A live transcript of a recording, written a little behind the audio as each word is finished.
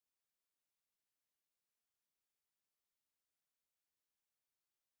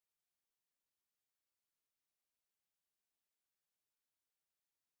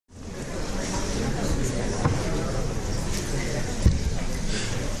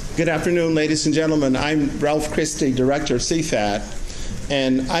Good afternoon, ladies and gentlemen. I'm Ralph Christie, Director of CFAT,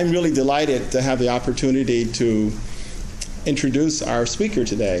 and I'm really delighted to have the opportunity to introduce our speaker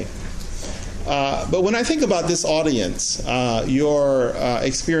today. But when I think about this audience, your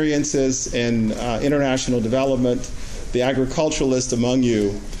experiences in international development, the agriculturalist among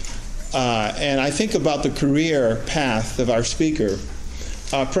you, and I think about the career path of our speaker,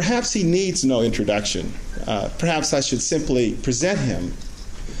 perhaps he needs no introduction. Perhaps I should simply present him.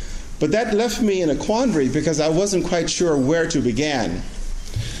 But that left me in a quandary because I wasn't quite sure where to begin.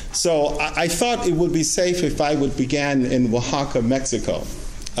 So I thought it would be safe if I would begin in Oaxaca, Mexico,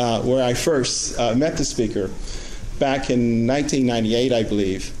 where I first met the speaker back in 1998, I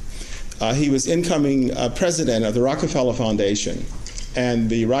believe. He was incoming president of the Rockefeller Foundation, and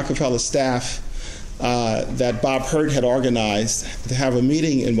the Rockefeller staff that Bob Hurt had organized to have a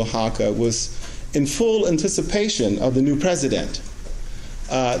meeting in Oaxaca was in full anticipation of the new president.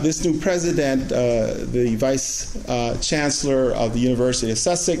 This new president, the Vice-Chancellor of the University of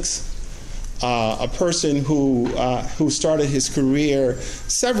Sussex, a person who started his career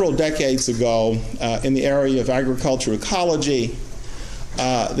several decades ago in the area of agriculture ecology,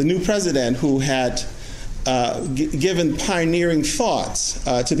 the new president who had given pioneering thoughts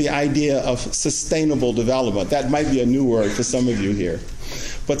to the idea of sustainable development. That might be a new word for some of you here.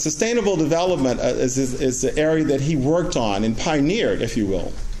 But sustainable development is the area that he worked on and pioneered, if you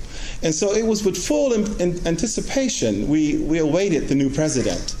will. And so it was with full anticipation we awaited the new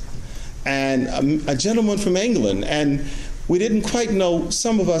president, and a gentleman from England, and we didn't quite know,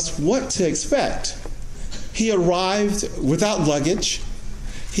 some of us, what to expect. He arrived without luggage.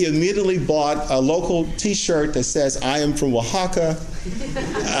 He immediately bought a local T-shirt that says, "I am from Oaxaca,"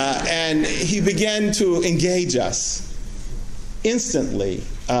 and he began to engage us. Instantly,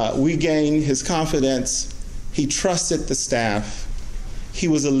 we gained his confidence. He trusted the staff. He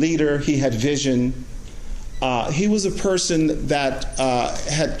was a leader. He had vision. He was a person that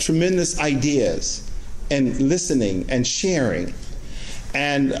had tremendous ideas and listening and sharing.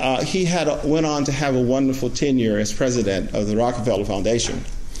 And he went on to have a wonderful tenure as president of the Rockefeller Foundation.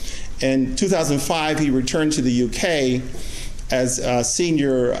 In 2005, he returned to the UK as a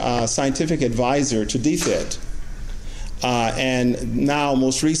senior scientific advisor to DFID. And now,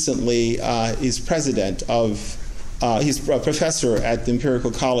 most recently, he's he's a professor at the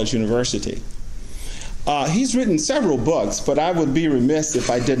Imperial College, University. He's written several books, but I would be remiss if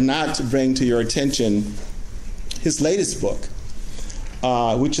I did not bring to your attention his latest book,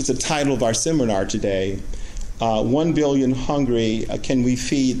 which is the title of our seminar today, 1 Billion Hungry, Can We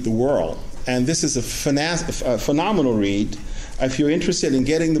Feed the World? And this is a phenomenal read. If you're interested in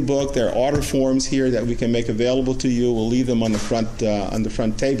getting the book, there are order forms here that we can make available to you. We'll leave them on the front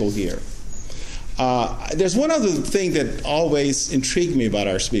table here. There's one other thing that always intrigued me about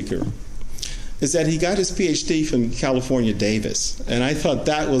our speaker, is that he got his PhD from California, Davis. And I thought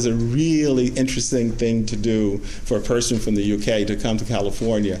that was a really interesting thing to do for a person from the UK to come to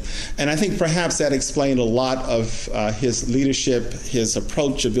California. And I think perhaps that explained a lot of his leadership, his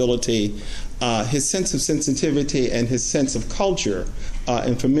approachability, his sense of sensitivity, and his sense of culture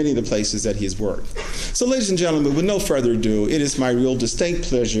and for many of the places that he's worked. So ladies and gentlemen, with no further ado, it is my real distinct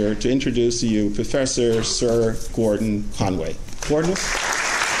pleasure to introduce to you Professor Sir Gordon Conway. Gordon?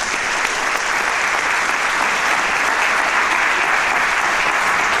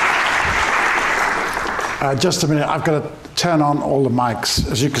 Just a minute, I've got to turn on all the mics.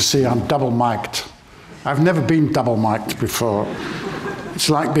 As you can see, I'm double mic'd. I've never been double mic'd before. It's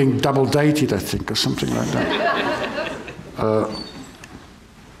like being double dated, I think, or something like that.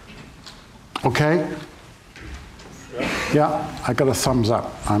 Okay? Yeah, I got a thumbs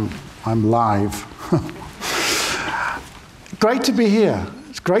up. I'm live. Great to be here.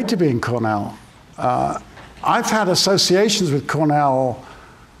 It's great to be in Cornell. I've had associations with Cornell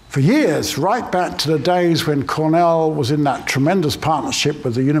for years, right back to the days when Cornell was in that tremendous partnership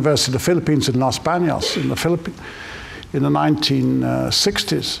with the University of the Philippines in Los Baños in the Philippines in the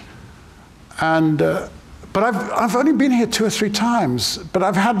 1960s. And, but I've only been here 2 or 3 times, but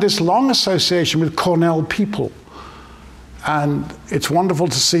I've had this long association with Cornell people. And it's wonderful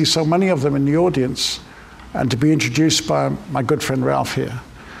to see so many of them in the audience and to be introduced by my good friend Ralph here.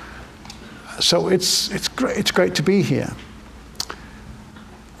 So it's great to be here.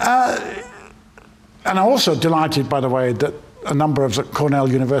 And I'm also delighted, by the way, that a number of the Cornell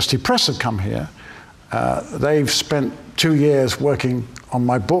University Press have come here. They've spent 2 years working on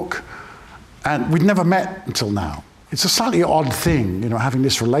my book, and we'd never met until now. It's a slightly odd thing, you know, having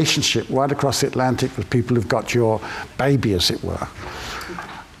this relationship right across the Atlantic with people who've got your baby, as it were,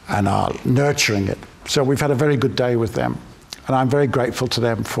 and are nurturing it. So we've had a very good day with them. And I'm very grateful to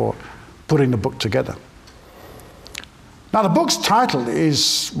them for putting the book together. Now, the book's title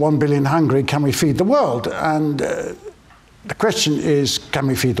is 1 Billion Hungry, Can We Feed the World? And the question is, can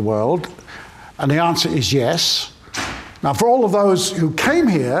we feed the world? And the answer is yes. Now, for all of those who came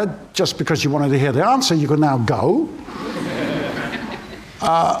here just because you wanted to hear the answer, you can now go.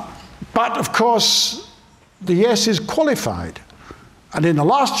 But, of course, the yes is qualified. And in the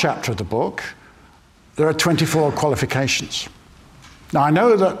last chapter of the book, there are 24 qualifications. Now, I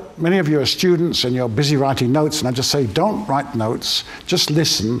know that many of you are students and you're busy writing notes, and I just say, don't write notes, just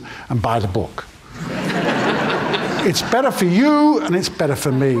listen and buy the book. It's better for you and it's better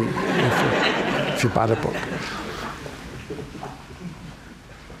for me if you buy the book.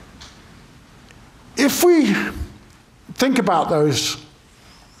 If we think about those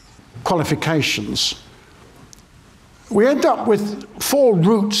qualifications, we end up with 4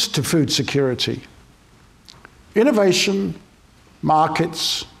 routes to food security: innovation,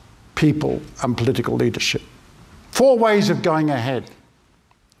 markets, people, and political leadership. 4 ways of going ahead.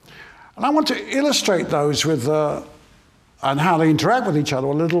 And I want to illustrate those with, and how they interact with each other,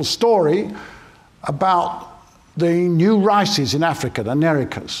 a little story about the new rices in Africa, the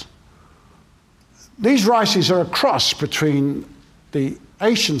nericas. These rices are a cross between the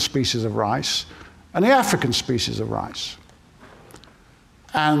Asian species of rice and the African species of rice.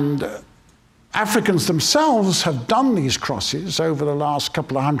 And Africans themselves have done these crosses over the last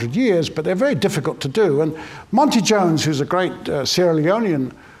couple of 100 years, but they're very difficult to do. And Monty Jones, who's a great Sierra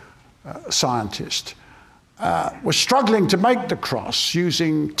Leonean scientist, was struggling to make the cross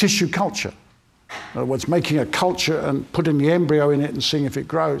using tissue culture. In other words, making a culture and putting the embryo in it and seeing if it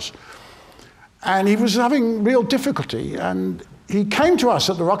grows. And he was having real difficulty. And he came to us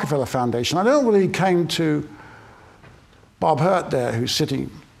at the Rockefeller Foundation. I don't know whether he came to Bob Hurt there, who's sitting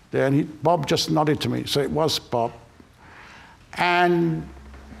there, and Bob just nodded to me, so it was Bob. And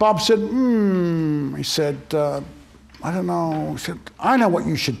Bob said, he said, I don't know. He said, I know what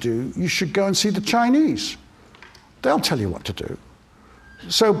you should do. You should go and see the Chinese. They'll tell you what to do.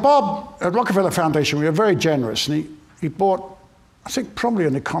 So Bob, at Rockefeller Foundation, we were very generous, and he bought, I think, probably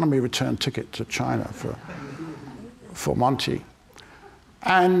an economy return ticket to China for Monty.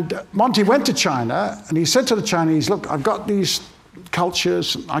 And Monty went to China, and he said to the Chinese, look, I've got these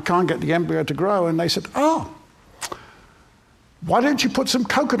cultures, I can't get the embryo to grow. And they said, oh, why don't you put some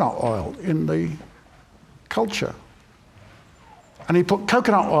coconut oil in the culture? And he put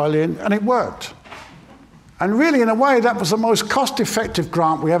coconut oil in, and it worked. And really, in a way, that was the most cost-effective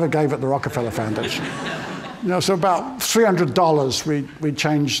grant we ever gave at the Rockefeller Foundation. You know, so about $300, we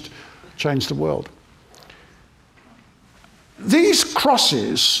changed the world. These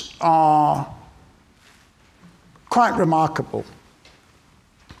crosses are quite remarkable.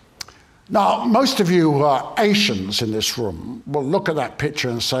 Now, most of you who are Asians in this room will look at that picture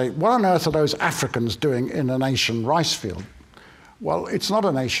and say, what on earth are those Africans doing in an Asian rice field? Well, it's not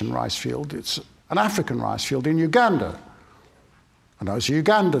an Asian rice field, it's an African rice field in Uganda. And those are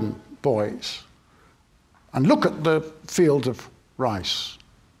Ugandan boys. And look at the field of rice.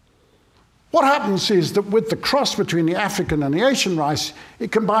 What happens is that with the cross between the African and the Asian rice,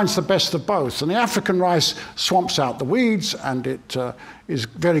 it combines the best of both. And the African rice swamps out the weeds, and it is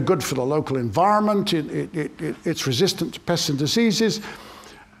very good for the local environment. It's resistant to pests and diseases.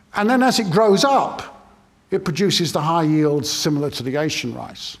 And then as it grows up, it produces the high yields similar to the Asian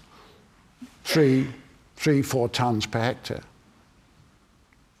rice, 4 tons per hectare.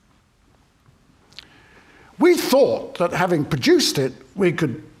 We thought that having produced it, we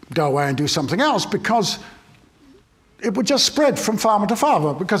could go away and do something else because it would just spread from farmer to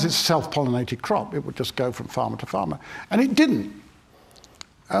farmer. Because it's a self-pollinated crop, it would just go from farmer to farmer. And it didn't.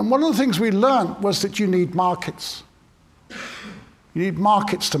 And one of the things we learned was that you need markets. You need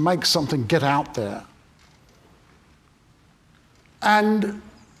markets to make something get out there. And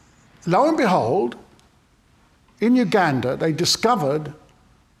lo and behold, in Uganda, they discovered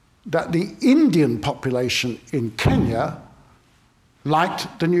that the Indian population in Kenya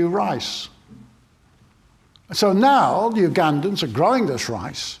liked the new rice. So now the Ugandans are growing this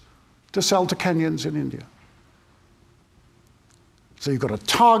rice to sell to Kenyans in India. So you've got a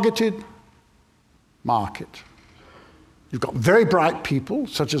targeted market. You've got very bright people,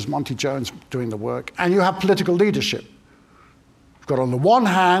 such as Monty Jones doing the work, and you have political leadership. You've got, on the one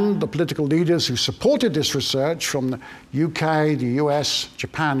hand, the political leaders who supported this research from the UK, the US,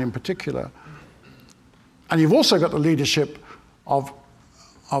 Japan in particular. And you've also got the leadership of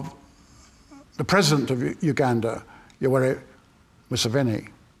the president of Uganda, Yoweri Museveni.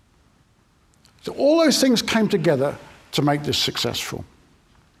 So all those things came together to make this successful.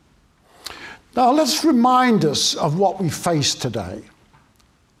 Now, let's remind us of what we face today.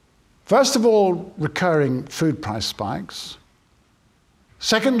 First of all, recurring food price spikes.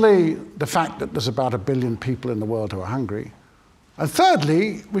 Secondly, the fact that there's about 1 billion people in the world who are hungry. And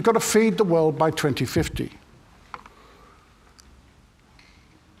thirdly, we've got to feed the world by 2050.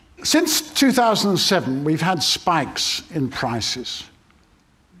 Since 2007, we've had spikes in prices.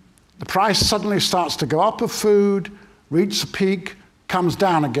 The price suddenly starts to go up of food, reaches a peak, comes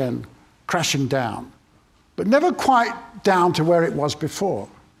down again, crashing down, but never quite down to where it was before.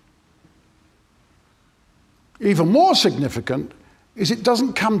 Even more significant is it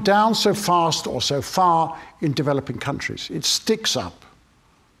doesn't come down so fast or so far in developing countries. It sticks up.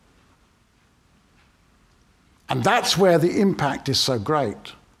 And that's where the impact is so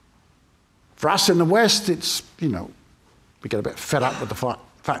great. For us in the West, it's, we get a bit fed up with the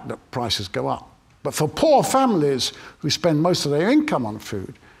fact that prices go up. But for poor families who spend most of their income on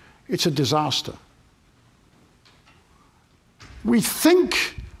food, it's a disaster. We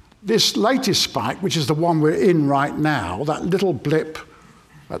think this latest spike, which is the one we're in right now, that little blip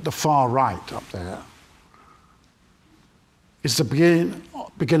at the far right up there, is the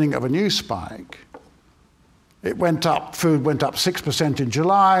beginning of a new spike. It went up, food went up 6% in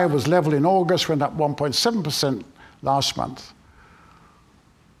July, was level in August, went up 1.7% last month.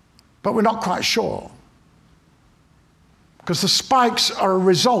 But we're not quite sure, because the spikes are a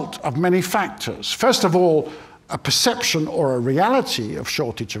result of many factors. First of all, a perception or a reality of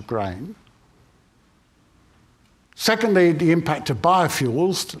shortage of grain. Secondly, the impact of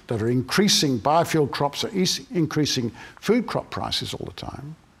biofuels that are increasing. Biofuel crops are increasing food crop prices all the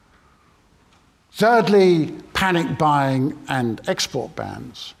time. Thirdly, panic buying and export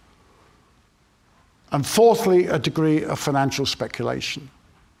bans. And fourthly, a degree of financial speculation.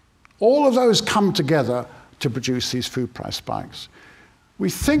 All of those come together to produce these food price spikes. We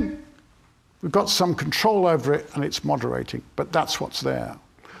think we've got some control over it and it's moderating, but that's what's there.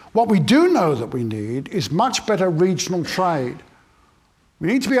 What we do know that we need is much better regional trade. We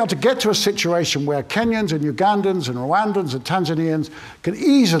need to be able to get to a situation where Kenyans and Ugandans and Rwandans and Tanzanians can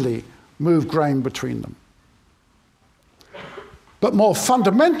easily move grain between them. But more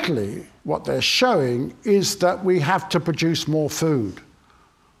fundamentally, what they're showing is that we have to produce more food.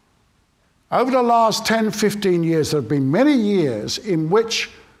 Over the last 10, 15 years, there have been many years in which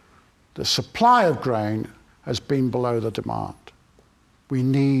the supply of grain has been below the demand. We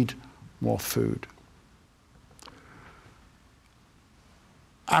need more food.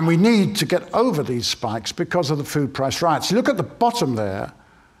 And we need to get over these spikes because of the food price riots. You look at the bottom there,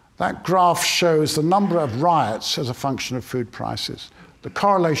 that graph shows the number of riots as a function of food prices. The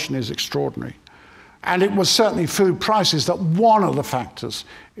correlation is extraordinary. And it was certainly food prices that one of the factors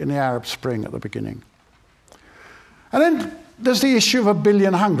in the Arab Spring at the beginning. And then there's the issue of 1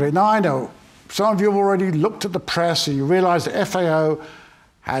 billion hungry. Now, I know some of you have already looked at the press and you realize the FAO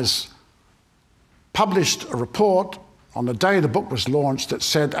has published a report on the day the book was launched that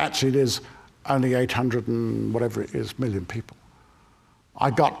said actually there's only 800 and whatever it is million people. I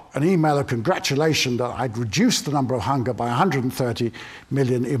got an email of congratulation that I'd reduced the number of hunger by 130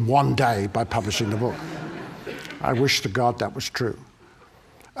 million in one day by publishing the book. I wish to God that was true.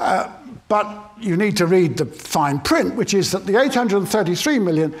 But you need to read the fine print, which is that the 833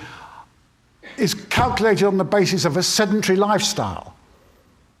 million is calculated on the basis of a sedentary lifestyle.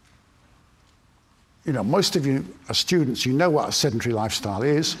 Most of you are students, you know what a sedentary lifestyle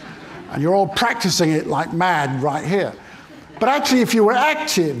is, and you're all practicing it like mad right here. But actually, if you were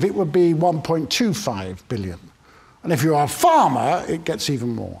active, it would be 1.25 billion. And if you're a farmer, it gets even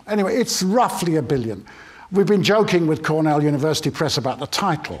more. Anyway, it's roughly 1 billion. We've been joking with Cornell University Press about the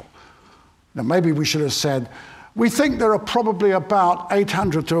title. Now, maybe we should have said, we think there are probably about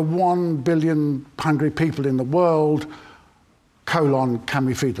 800 to 1 billion hungry people in the world, can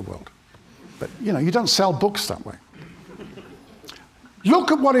we feed the world? But, you don't sell books that way.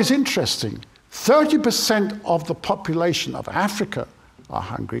 Look at what is interesting. 30% of the population of Africa are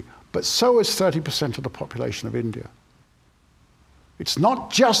hungry, but so is 30% of the population of India. It's not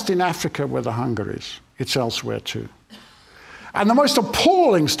just in Africa where the hunger is, it's elsewhere too. And the most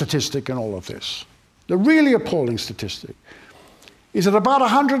appalling statistic in all of this, the really appalling statistic, is that about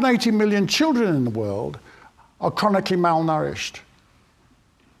 180 million children in the world are chronically malnourished.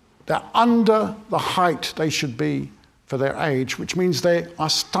 They're under the height they should be for their age, which means they are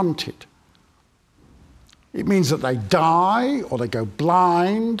stunted. It means that they die, or they go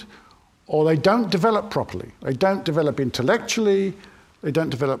blind, or they don't develop properly. They don't develop intellectually, they don't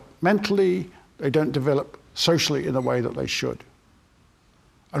develop mentally, they don't develop socially in the way that they should.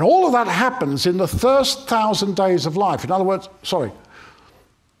 And all of that happens in the first 1,000 days of life. In other words,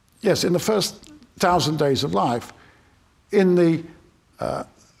 Yes, in the first 1,000 days of life, in the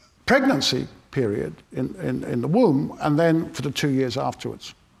pregnancy period, in the womb, and then for the 2 years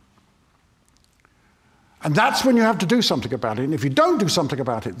afterwards. And that's when you have to do something about it. And if you don't do something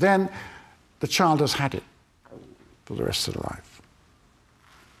about it, then the child has had it for the rest of their life.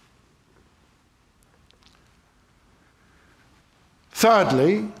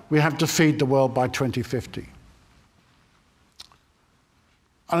 Thirdly, we have to feed the world by 2050.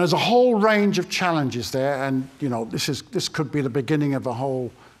 And there's a whole range of challenges there, and this could be the beginning of a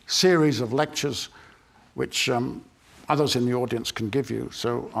whole series of lectures which others in the audience can give you,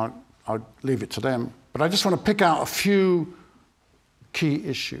 so I'll leave it to them. But I just want to pick out a few key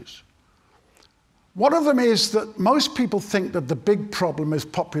issues. One of them is that most people think that the big problem is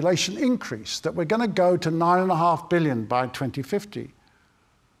population increase, that we're going to go to 9.5 billion by 2050. And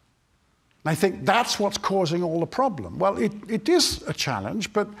I think that's what's causing all the problem. Well, it is a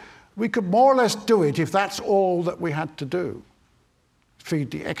challenge, but we could more or less do it if that's all that we had to do,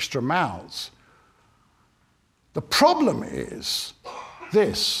 feed the extra mouths. The problem is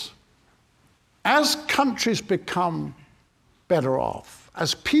this: as countries become better off,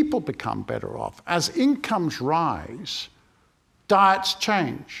 as people become better off, as incomes rise, diets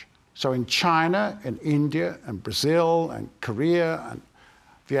change. So in China and India and Brazil and Korea and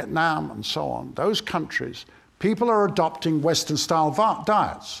Vietnam and so on, those countries, people are adopting Western-style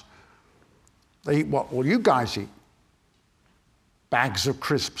diets. They eat what all you guys eat: bags of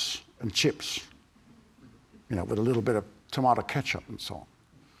crisps and chips, with a little bit of tomato ketchup and so on.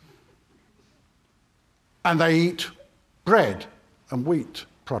 And they eat bread and wheat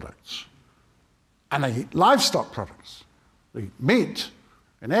products. And they eat livestock products. They eat meat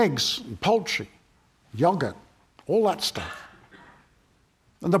and eggs and poultry, yogurt, all that stuff.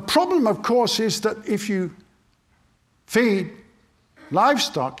 And the problem, of course, is that if you feed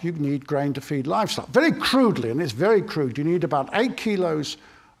livestock, you need grain to feed livestock. Very crudely, and it's very crude, you need about 8 kilos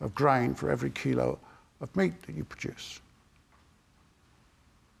of grain for every kilo of meat that you produce.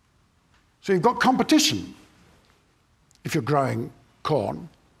 So you've got competition, if you're growing corn,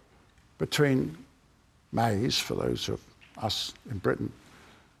 between maize, for those of us in Britain.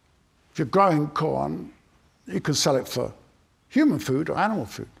 If you're growing corn, you can sell it for human food or animal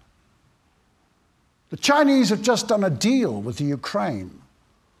food. The Chinese have just done a deal with the Ukraine.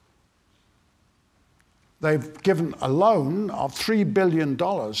 They've given a loan of $3 billion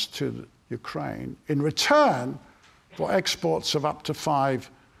to the Ukraine in return for exports of up to 5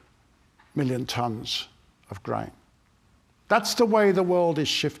 million tons of grain. That's the way the world is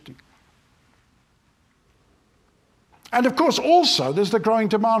shifting. And of course, also, there's the growing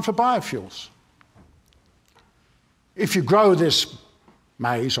demand for biofuels. If you grow this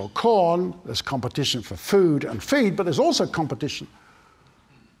maize or corn, there's competition for food and feed, but there's also competition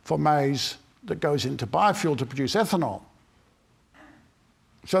for maize that goes into biofuel to produce ethanol.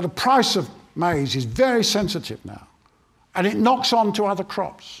 So the price of maize is very sensitive now, and it knocks on to other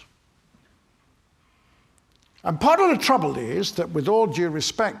crops. And part of the trouble is that, with all due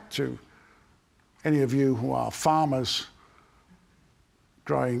respect to any of you who are farmers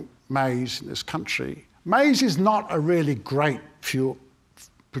growing maize in this country, maize is not a really great fuel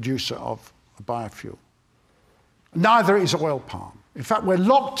producer of a biofuel. Neither is oil palm. In fact, we're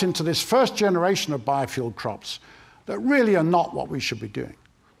locked into this first generation of biofuel crops that really are not what we should be doing.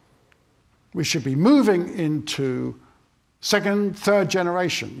 We should be moving into second, third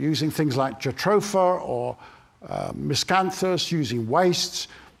generation, using things like jatropha or miscanthus, using wastes,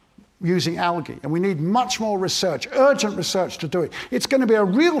 using algae. And we need much more research, urgent research to do it. It's going to be a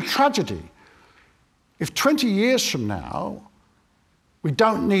real tragedy if 20 years from now we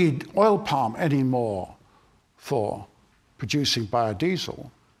don't need oil palm anymore for producing biodiesel.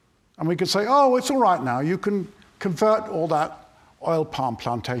 And we can say, oh, it's all right now. You can convert all that oil palm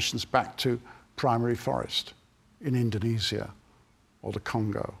plantations back to primary forest in Indonesia or the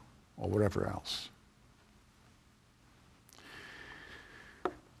Congo or wherever else.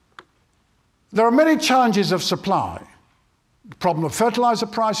 There are many challenges of supply. The problem of fertilizer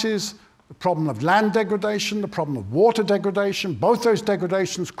prices, the problem of land degradation, the problem of water degradation, both those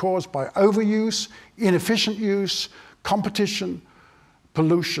degradations caused by overuse, inefficient use, competition,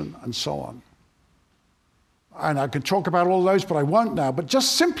 pollution, and so on. And I can talk about all those, but I won't now. But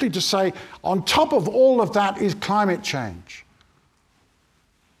just simply to say, on top of all of that is climate change.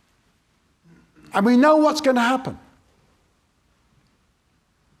 And we know what's going to happen.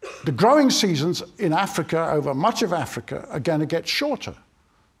 The growing seasons in Africa, over much of Africa, are going to get shorter.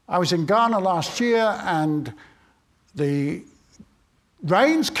 I was in Ghana last year, and the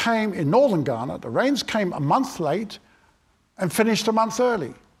rains came in northern Ghana. The rains came a month late and finished a month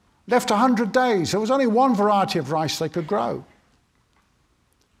early. Left 100 days. There was only one variety of rice they could grow.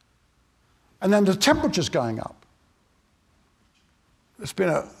 And then the temperature's going up. There's been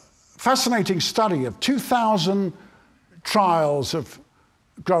a fascinating study of 2,000 trials of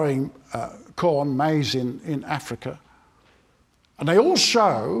growing corn, maize in Africa. And they all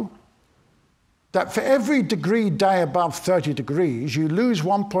show that for every degree day above 30 degrees, you lose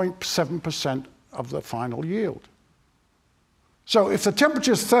 1.7% of the final yield. So if the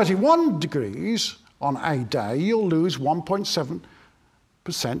temperature is 31 degrees on a day, you'll lose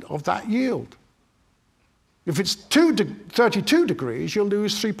 1.7% of that yield. If it's 32 degrees, you'll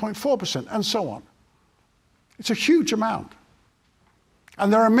lose 3.4%, and so on. It's a huge amount.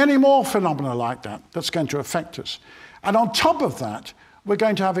 And there are many more phenomena like that that's going to affect us. And on top of that, we're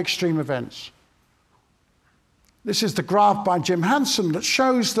going to have extreme events. This is the graph by Jim Hansen that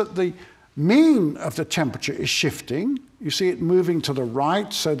shows that the mean of the temperature is shifting. You see it moving to the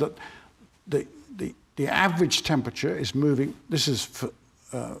right so that the average temperature is moving. This is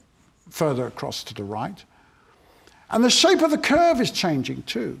further across to the right. And the shape of the curve is changing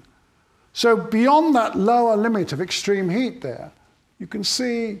too. So beyond that lower limit of extreme heat there, you can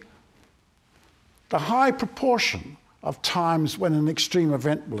see the high proportion of times when an extreme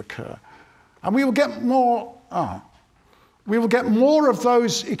event will occur. And we will get more of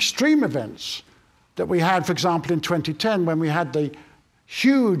those extreme events that we had, for example, in 2010 when we had the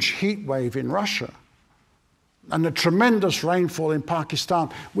huge heat wave in Russia and the tremendous rainfall in Pakistan,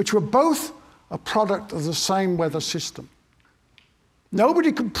 which were both a product of the same weather system.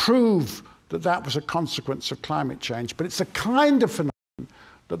 Nobody can prove that that was a consequence of climate change, but it's the kind of phenomenon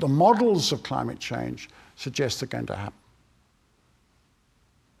that the models of climate change suggest are going to happen.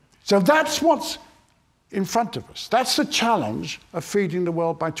 So that's what's in front of us. That's the challenge of feeding the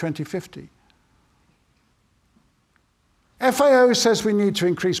world by 2050. FAO says we need to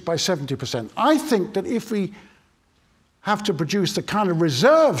increase by 70%. I think that if we have to produce the kind of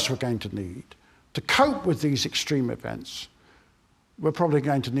reserves we're going to need to cope with these extreme events, we're probably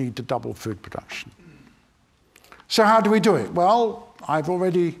going to need to double food production. So how do we do it? Well, I've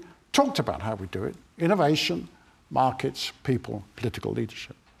already talked about how we do it. Innovation, markets, people, political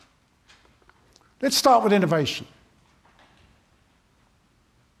leadership. Let's start with innovation.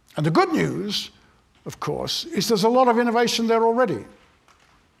 And the good news, of course, is there's a lot of innovation there already.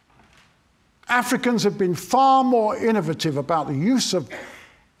 Africans have been far more innovative about the use of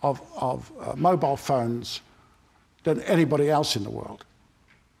mobile phones than anybody else in the world.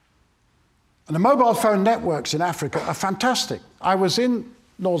 And the mobile phone networks in Africa are fantastic. I was in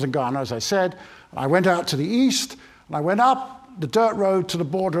northern Ghana, as I said, and I went out to the east, and I went up the dirt road to the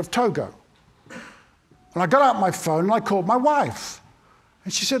border of Togo. And I got out my phone and I called my wife.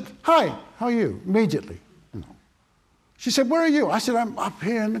 And she said, "Hi, how are you?" Immediately. She said, "Where are you?" I said, "I'm up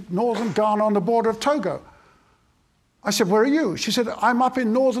here in northern Ghana on the border of Togo." I said, "Where are you?" She said, "I'm up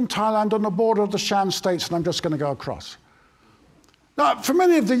in northern Thailand on the border of the Shan states and I'm just going to go across." Now, for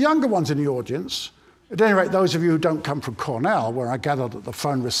many of the younger ones in the audience, at any rate those of you who don't come from Cornell, where I gather that the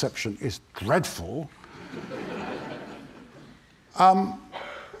phone reception is dreadful,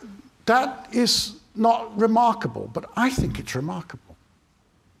 that is not remarkable, but I think it's remarkable.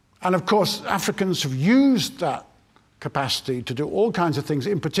 And of course, Africans have used that capacity to do all kinds of things,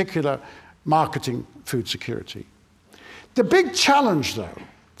 in particular, marketing food security. The big challenge, though,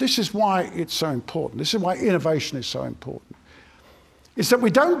 this is why it's so important, this is why innovation is so important, is that we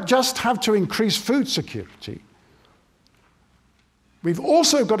don't just have to increase food security. We've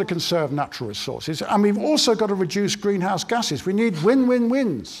also got to conserve natural resources, and we've also got to reduce greenhouse gases. We need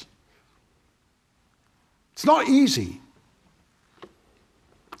win-win-wins. It's not easy.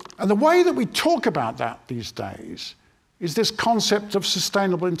 And the way that we talk about that these days is this concept of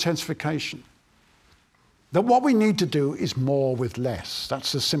sustainable intensification. That what we need to do is more with less.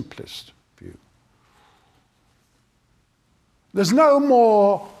 That's the simplest view. There's no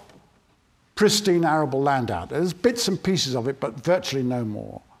more pristine arable land out there. There's bits and pieces of it, but virtually no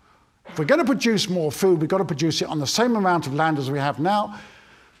more. If we're going to produce more food, we've got to produce it on the same amount of land as we have now,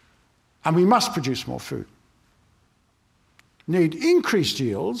 and we must produce more food. Need increased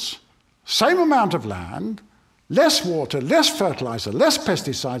yields, same amount of land, less water, less fertilizer, less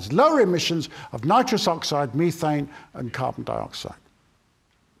pesticides, lower emissions of nitrous oxide, methane, and carbon dioxide.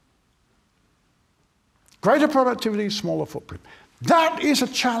 Greater productivity, smaller footprint. That is a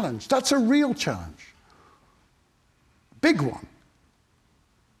challenge. That's a real challenge. Big one.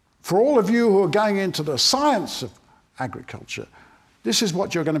 For all of you who are going into the science of agriculture, this is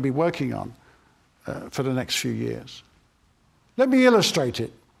what you're going to be working on for the next few years. Let me illustrate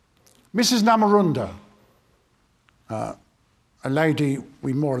it. Mrs. Namarunda, a lady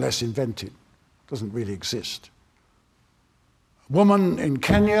we more or less invented, doesn't really exist. A woman in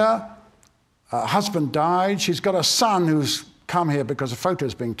Kenya, her husband died. She's got a son who's come here because a photo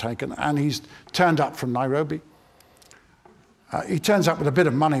is being taken, and he's turned up from Nairobi. He turns up with a bit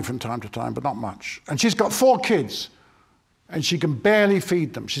of money from time to time, but not much. And she's got 4 kids, and she can barely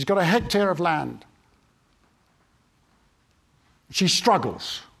feed them. She's got a hectare of land. She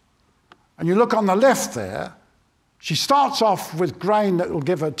struggles. And you look on the left there, she starts off with grain that will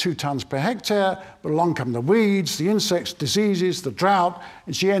give her 2 tons per hectare, but along come the weeds, the insects, diseases, the drought,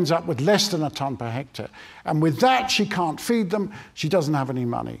 and she ends up with less than a ton per hectare. And with that, she can't feed them. She doesn't have any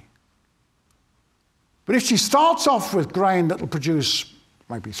money. But if she starts off with grain that will produce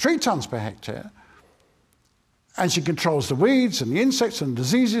maybe 3 tons per hectare, and she controls the weeds and the insects and the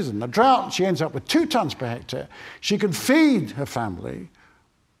diseases and the drought, and she ends up with 2 tons per hectare, she can feed her family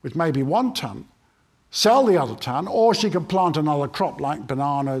with maybe 1 ton, sell the other ton, or she can plant another crop like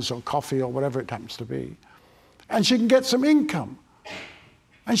bananas or coffee or whatever it happens to be. And she can get some income.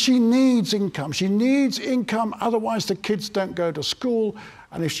 And she needs income. She needs income, otherwise the kids don't go to school.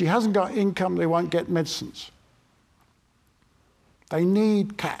 And if she hasn't got income, they won't get medicines. They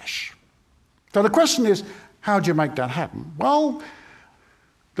need cash. So the question is, how do you make that happen? Well,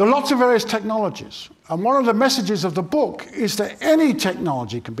 there are lots of various technologies. And one of the messages of the book is that any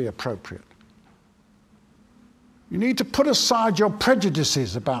technology can be appropriate. You need to put aside your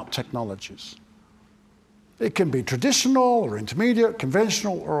prejudices about technologies. It can be traditional or intermediate,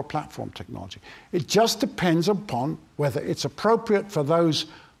 conventional or a platform technology. It just depends upon whether it's appropriate for those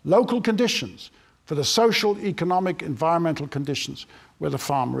local conditions, for the social, economic, environmental conditions where the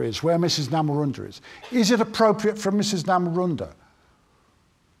farmer is, where Mrs. Namarunda is. Is it appropriate for Mrs. Namarunda?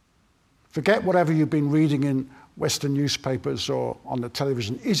 Forget whatever you've been reading in Western newspapers or on the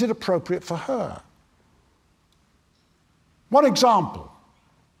television. Is it appropriate for her? One example,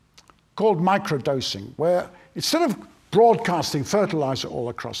 called microdosing, where instead of broadcasting fertilizer all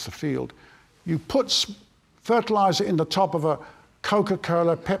across the field, you put fertilizer in the top of a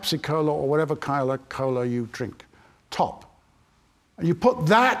Coca-Cola, Pepsi-Cola, or whatever kind of cola you drink, top. And you put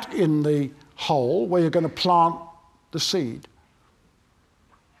that in the hole where you're going to plant the seed.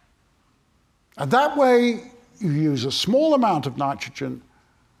 And that way, you use a small amount of nitrogen,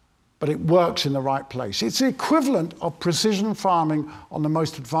 but it works in the right place. It's the equivalent of precision farming on the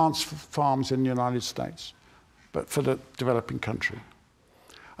most advanced farms in the United States, but for the developing country.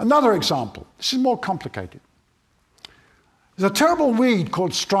 Another example, this is more complicated. There's a terrible weed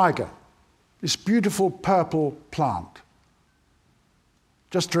called striga, this beautiful purple plant.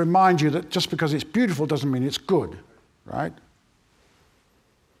 Just to remind you that just because it's beautiful doesn't mean it's good, right?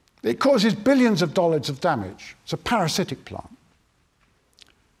 It causes billions of dollars of damage. It's a parasitic plant.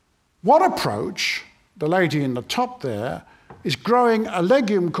 One approach, the lady in the top there, is growing a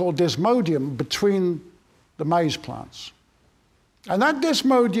legume called desmodium between the maize plants. And that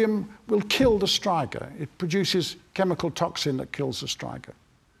desmodium will kill the striga. It produces chemical toxin that kills the striga.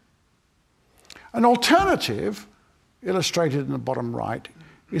 An alternative, illustrated in the bottom right,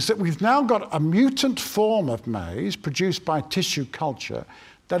 is that we've now got a mutant form of maize produced by tissue culture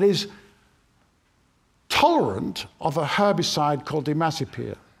that is tolerant of a herbicide called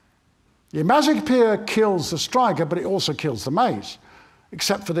imazapyr. The imazapyr kills the striga, but it also kills the maize,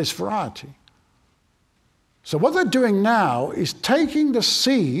 except for this variety. So what they're doing now is taking the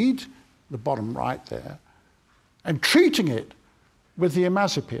seed, the bottom right there, and treating it with the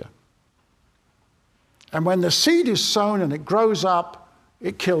imazapyr. And when the seed is sown and it grows up,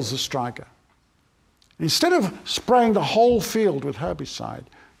 it kills the striga. Instead of spraying the whole field with herbicide,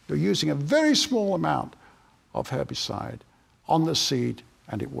 you're using a very small amount of herbicide on the seed,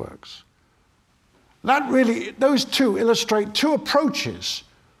 and it works. Those two illustrate 2 approaches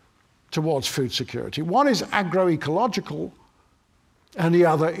towards food security. One is agroecological, and the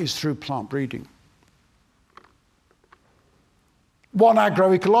other is through plant breeding. One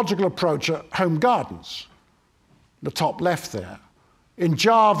agroecological approach are home gardens, the top left there. In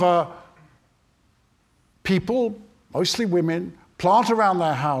Java, people, mostly women, plant around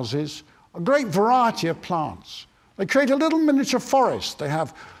their houses a great variety of plants. They create a little miniature forest. They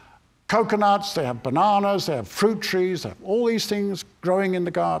have coconuts, they have bananas, they have fruit trees, they have all these things growing in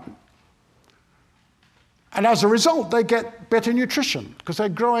the garden. And as a result, they get better nutrition because they're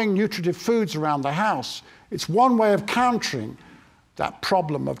growing nutritive foods around the house. It's one way of countering that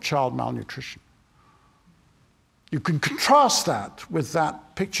problem of child malnutrition. You can contrast that with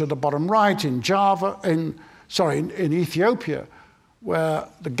that picture at the bottom right in in Ethiopia, where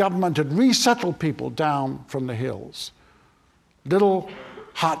the government had resettled people down from the hills. Little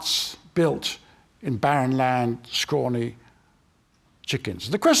huts built in barren land, scrawny, chickens.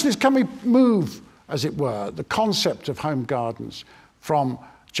 The question is, can we move, as it were, the concept of home gardens from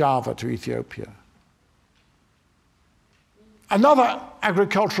Java to Ethiopia? Another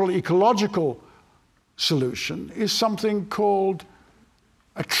agricultural ecological solution is something called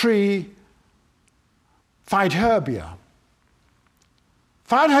a tree, Phaidherbia.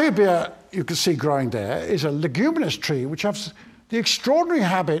 Phaidherbia, you can see growing there, is a leguminous tree which has the extraordinary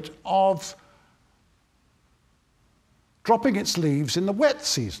habit of dropping its leaves in the wet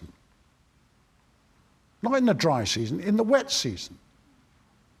season. Not in the dry season, in the wet season.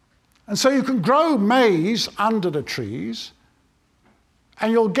 And so you can grow maize under the trees,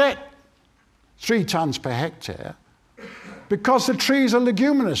 and you'll get 3 tons per hectare because the tree is a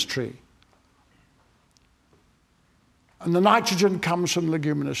leguminous tree. And the nitrogen comes from the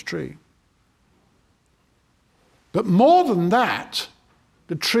leguminous tree. But more than that,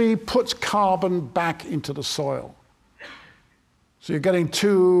 the tree puts carbon back into the soil. So you're getting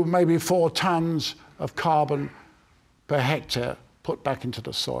 2, maybe 4 tons of carbon per hectare put back into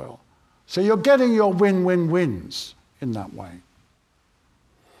the soil. So you're getting your win-win-wins in that way.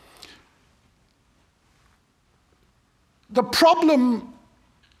 The problem,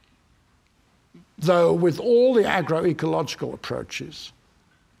 though, with all the agroecological approaches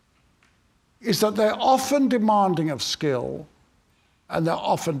is that they're often demanding of skill and they're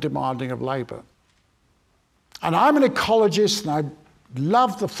often demanding of labor. And I'm an ecologist, and I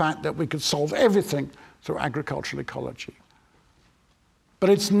love the fact that we could solve everything through agricultural ecology. But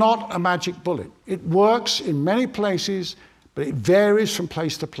it's not a magic bullet. It works in many places, but it varies from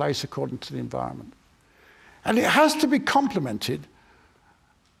place to place according to the environment. And it has to be complemented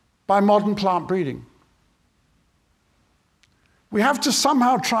by modern plant breeding. We have to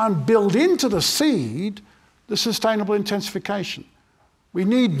somehow try and build into the seed the sustainable intensification. We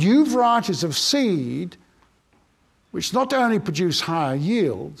need new varieties of seed which not only produce higher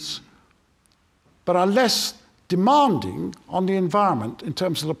yields, but are less demanding on the environment in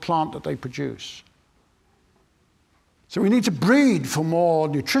terms of the plant that they produce. So we need to breed for more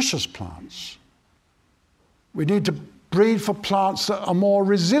nutritious plants. We need to breed for plants that are more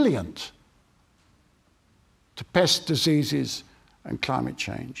resilient to pest diseases and climate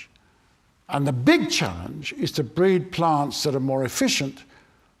change. And the big challenge is to breed plants that are more efficient,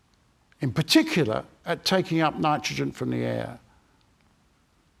 in particular at taking up nitrogen from the air.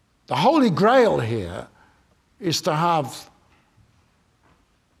 The holy grail here is to have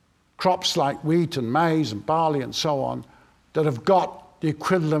crops like wheat and maize and barley and so on that have got the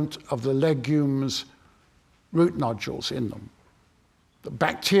equivalent of the legumes' root nodules in them, the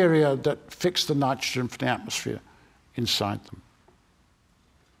bacteria that fix the nitrogen from the atmosphere inside them.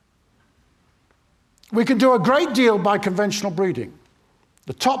 We can do a great deal by conventional breeding.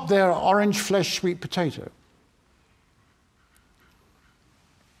 The top there are orange flesh sweet potato,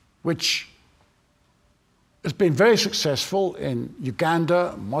 which has been very successful in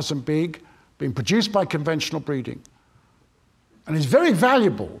Uganda, Mozambique, being produced by conventional breeding, and is very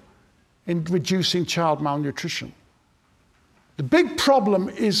valuable in reducing child malnutrition. The big problem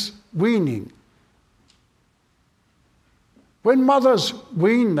is weaning. When mothers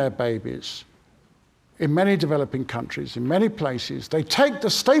wean their babies, in many developing countries, in many places, they take the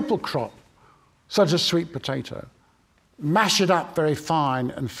staple crop, such as sweet potato, mash it up very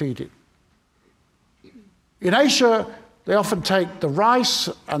fine and feed it. In Asia, they often take the rice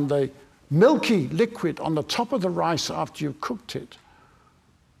and the milky liquid on the top of the rice after you've cooked it,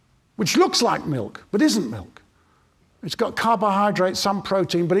 which looks like milk, but isn't milk. It's got carbohydrates, some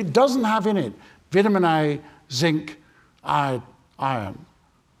protein, but it doesn't have in it vitamin A, zinc, iron.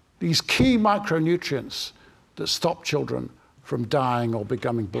 These key micronutrients that stop children from dying or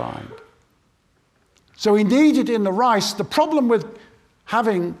becoming blind. So we need it in the rice. The problem with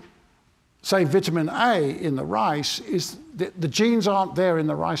having, say, vitamin A in the rice is that the genes aren't there in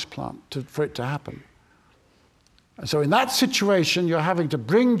the rice plant for it to happen. And so in that situation, you're having to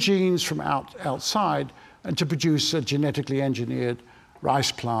bring genes from outside and to produce a genetically engineered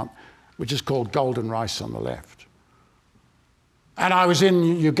rice plant, which is called golden rice on the left. And I was in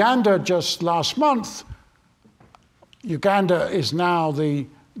Uganda just last month. Uganda is now the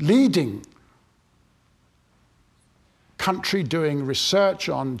leading country doing research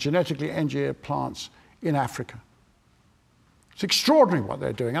on genetically engineered plants in Africa. It's extraordinary what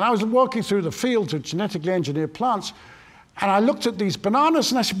they're doing. And I was walking through the fields of genetically engineered plants, and I looked at these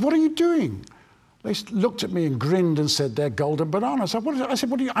bananas, and I said, "What are you doing?" They looked at me and grinned and said, "They're golden bananas." I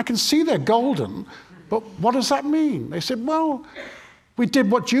said, I can see they're golden, but what does that mean? They said, "Well, we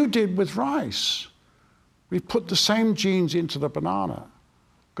did what you did with rice. We put the same genes into the banana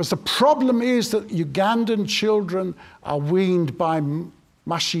Because the problem is that Ugandan children are weaned by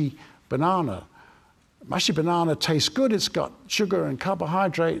mushy banana. Mushy banana tastes good. It's got sugar and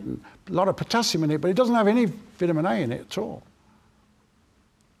carbohydrate and a lot of potassium in it, but it doesn't have any vitamin A in it at all.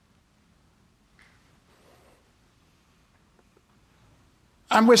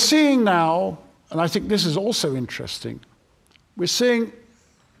 And we're seeing now, and I think this is also interesting, we're seeing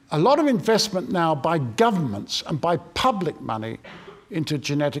a lot of investment now by governments and by public money into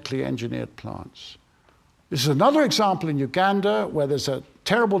genetically engineered plants. This is another example in Uganda where there's a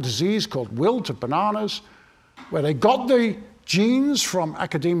terrible disease called wilt of bananas, where they got the genes from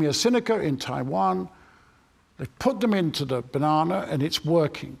Academia sinica in Taiwan, they put them into the banana and it's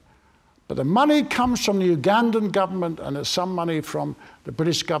working. But the money comes from the Ugandan government and there's some money from the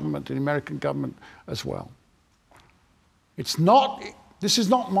British government and the American government as well. This is not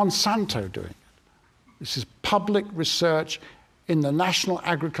Monsanto doing it. This is public research in the National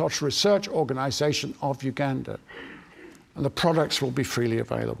Agricultural Research Organization of Uganda. And the products will be freely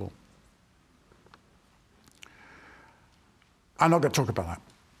available. I'm not going to talk about that.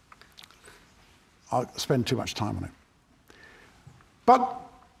 I'll spend too much time on it. But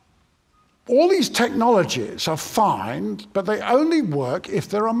all these technologies are fine, but they only work if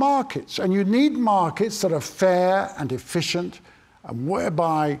there are markets. And you need markets that are fair and efficient, and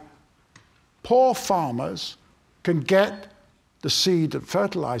whereby poor farmers can get the seed and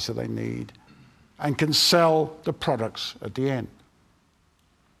fertilizer they need and can sell the products at the end.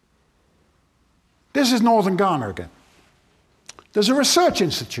 This is northern Ghana again. There's a research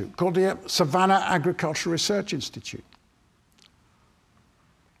institute called the Savannah Agricultural Research Institute.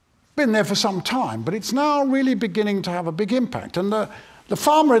 Been there for some time, but it's now really beginning to have a big impact. And the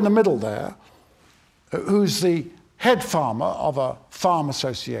farmer in the middle there, who's the head farmer of a farm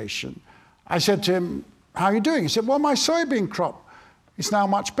association, I said to him, "How are you doing?" He said, "Well, my soybean crop is now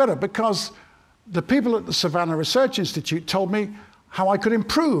much better because the people at the Savannah Research Institute told me how I could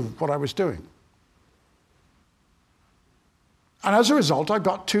improve what I was doing. And as a result, I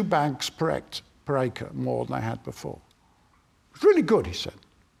got 2 bags per acre more than I had before." It was really good, he said.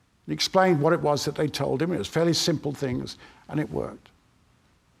 He explained what it was that they told him. It was fairly simple things, and it worked.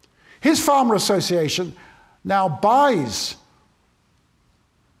 His farmer association now buys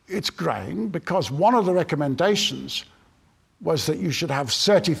its grain because one of the recommendations was that you should have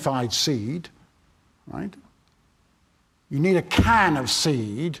certified seed, right? You need a can of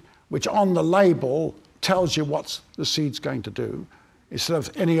seed, which on the label tells you what the seed's going to do, instead of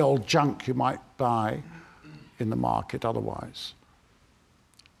any old junk you might buy in the market otherwise.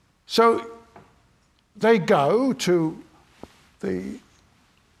 So they go to the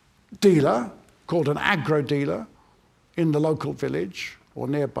dealer, called an agro dealer, in the local village or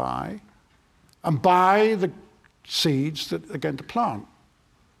nearby, and buy the seeds that they're going to plant.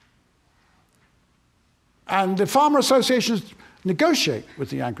 And the farmer associations negotiate with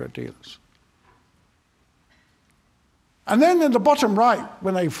the agro dealers. And then in the bottom right,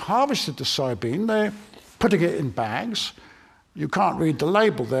 when they've harvested the soybean, they're putting it in bags. You can't read the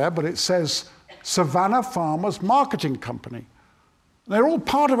label there, but it says Savannah Farmers Marketing Company. They're all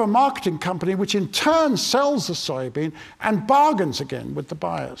part of a marketing company which in turn sells the soybean and bargains again with the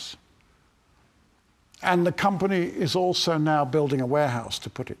buyers. And the company is also now building a warehouse to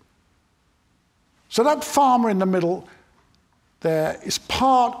put it. So that farmer in the middle there is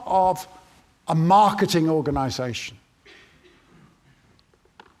part of a marketing organization.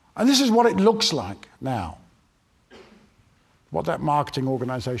 And this is what it looks like now, what that marketing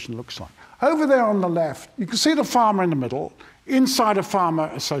organization looks like. Over there on the left, you can see the farmer in the middle, inside a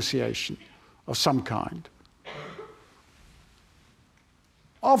farmer association of some kind.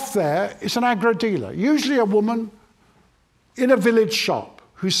 Off there is an agro dealer, usually a woman in a village shop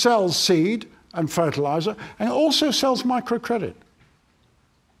who sells seed and fertilizer and also sells microcredit.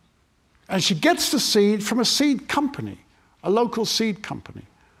 And she gets the seed from a seed company, a local seed company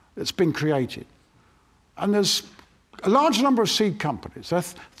that's been created. And there's a large number of seed companies. There are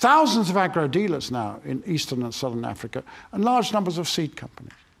thousands of agro dealers now in Eastern and Southern Africa, and large numbers of seed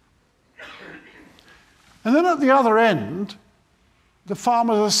companies. And then at the other end, the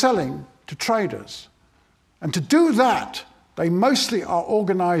farmers are selling to traders. And to do that, they mostly are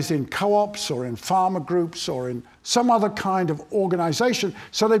organized in co-ops or in farmer groups or in some other kind of organization,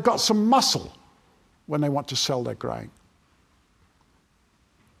 so they've got some muscle when they want to sell their grain.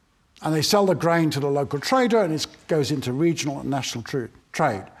 And they sell the grain to the local trader, and it goes into regional and national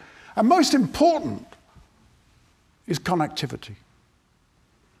trade. And most important is connectivity.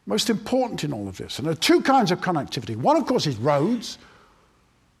 Most important in all of this. And there are 2 kinds of connectivity. One, of course, is roads,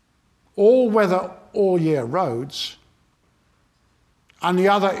 all weather, all year roads. and the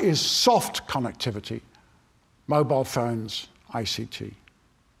other is soft connectivity, mobile phones, ICT.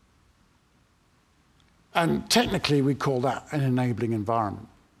 And technically, we call that an enabling environment.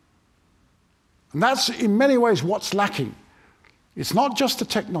 And that's, in many ways, what's lacking. It's not just the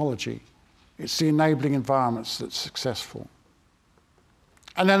technology, it's the enabling environments that's successful.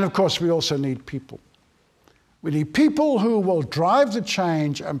 And then, of course, we also need people. We need people who will drive the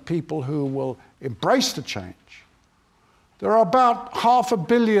change and people who will embrace the change. There are about 500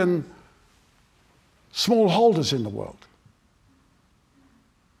 million smallholders in the world.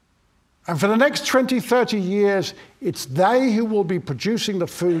 And for the next 20, 30 years, it's they who will be producing the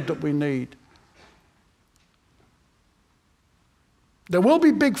food that we need. There will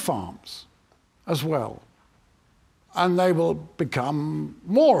be big farms as well, and they will become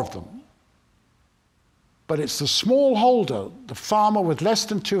more of them. But it's the smallholder, the farmer with less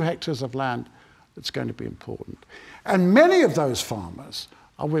than 2 hectares of land, that's going to be important. And many of those farmers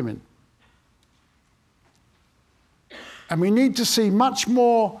are women. And we need to see much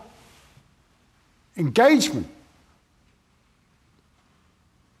more engagement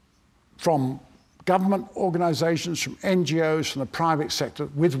from government organizations, from NGOs, from the private sector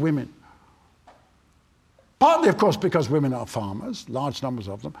with women. Partly, of course, because women are farmers, large numbers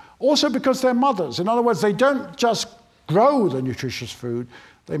of them. Also because they're mothers. In other words, they don't just grow the nutritious food,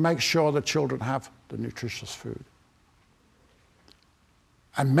 they make sure the children have the nutritious food.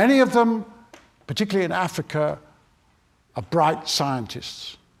 And many of them, particularly in Africa, are bright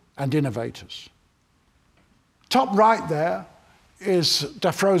scientists and innovators. Top right there is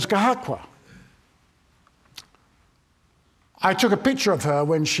Dafrose Gahakwa. I took a picture of her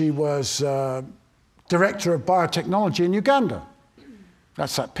when she was Director of Biotechnology in Uganda.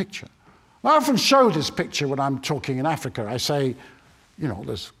 That's that picture. I often show this picture when I'm talking in Africa. I say, you know,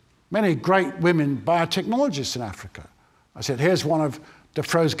 there's many great women biotechnologists in Africa. I said, here's one of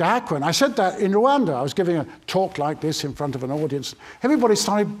Dafrose Gahakwa. And I said that in Rwanda. I was giving a talk like this in front of an audience. Everybody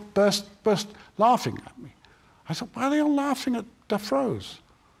started burst laughing at me. I said, why are they all laughing at Dafrose?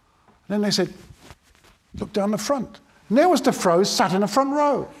 And then they said, look down the front. And there was Dafrose sat in the front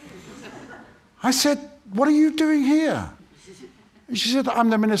row. I said, what are you doing here? And she said, I'm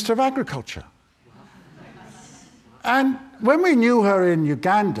the Minister of Agriculture. And when we knew her in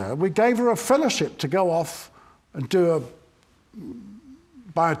Uganda, we gave her a fellowship to go off and do a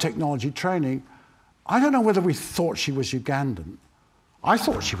biotechnology training. I don't know whether we thought she was Ugandan. I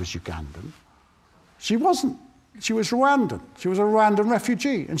thought she was Ugandan. She wasn't. She was Rwandan. She was a Rwandan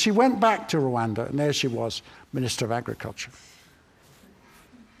refugee. And she went back to Rwanda, and there she was, Minister of Agriculture.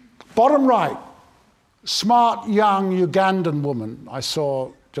 Bottom right, smart, young Ugandan woman I saw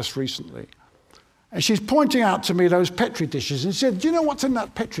just recently. And she's pointing out to me those Petri dishes. And she said, do you know what's in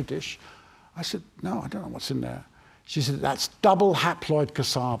that Petri dish? I said, no, I don't know what's in there. She said, that's double haploid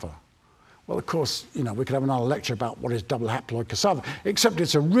cassava. Well, of course, you know, we could have another lecture about what is double haploid cassava, except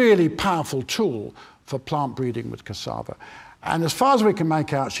it's a really powerful tool for plant breeding with cassava. And as far as we can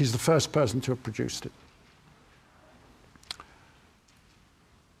make out, she's the first person to have produced it.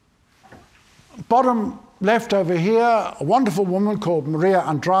 Bottom left over here, a wonderful woman called Maria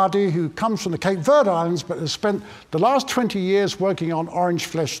Andrade, who comes from the Cape Verde Islands, but has spent the last 20 years working on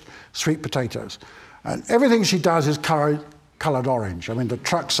orange-fleshed sweet potatoes. And everything she does is colored orange. I mean, the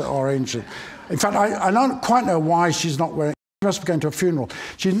trucks are orange. In fact, I don't quite know why she's not wearing, she must be going to a funeral.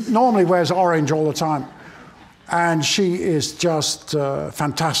 She normally wears orange all the time. And she is just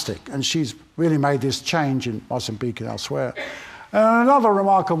fantastic. And she's really made this change in Mozambique and elsewhere. And another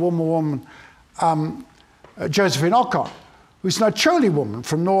remarkable woman, Josephine Okot, who's an Acholi woman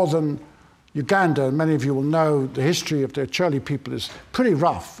from northern Uganda. And many of you will know the history of the Acholi people is pretty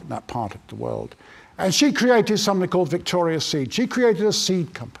rough in that part of the world. And she created something called Victoria Seed. She created a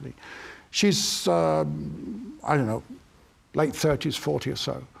seed company. She's, I don't know, late 30s, 40 or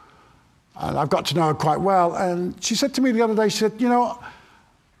so. And I've got to know her quite well. And she said to me the other day, she said, you know,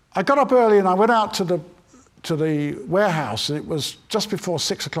 I got up early and I went out to the warehouse, and it was just before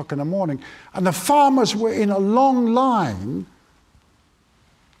 6 o'clock in the morning. And the farmers were in a long line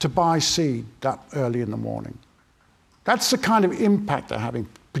to buy seed that early in the morning. That's the kind of impact they're having,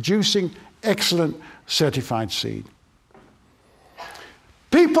 producing excellent certified seed.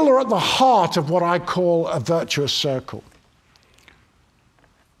 People are at the heart of what I call a virtuous circle.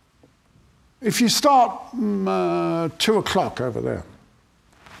 If you start 2 o'clock over there,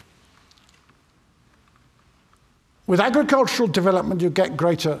 with agricultural development, you get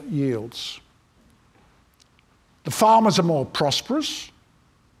greater yields. The farmers are more prosperous.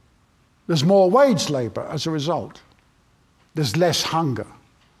 There's more wage labor as a result. There's less hunger.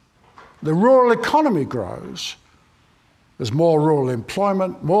 The rural economy grows. There's more rural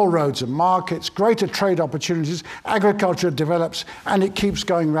employment, more roads and markets, greater trade opportunities, agriculture develops, and it keeps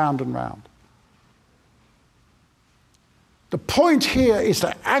going round and round. The point here is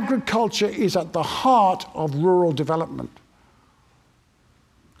that agriculture is at the heart of rural development.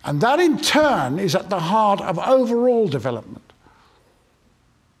 And that in turn is at the heart of overall development.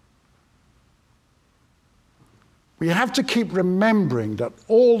 We have to keep remembering that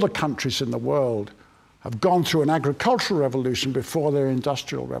all the countries in the world have gone through an agricultural revolution before their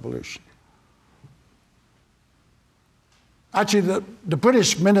industrial revolution. Actually, the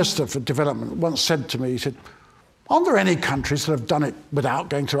British Minister for Development once said to me, he said, aren't there any countries that have done it without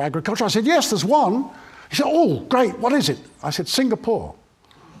going through agriculture? I said, yes, there's one. He said, oh, great, what is it? I said, Singapore.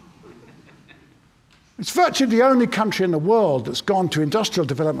 It's virtually the only country in the world that's gone to industrial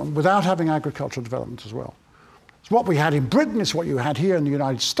development without having agricultural development as well. It's what we had in Britain, it's what you had here in the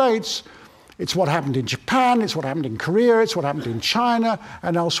United States, it's what happened in Japan, it's what happened in Korea, it's what happened in China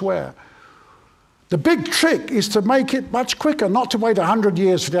and elsewhere. The big trick is to make it much quicker, not to wait 100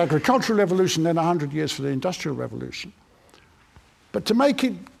 years for the agricultural revolution, then 100 years for the industrial revolution, but to make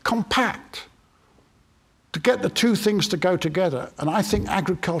it compact, to get the two things to go together. And I think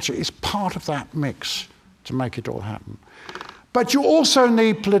agriculture is part of that mix to make it all happen. But you also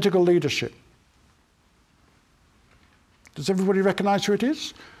need political leadership. Does everybody recognize who it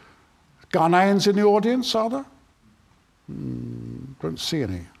is? Ghanaians in the audience, are there? Don't see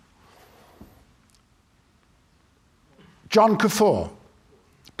any. John Kufuor,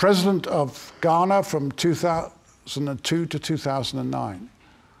 president of Ghana from 2002 to 2009.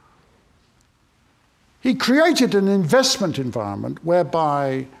 He created an investment environment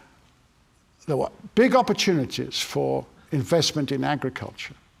whereby there were big opportunities for investment in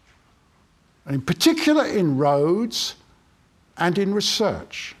agriculture, and in particular in roads and in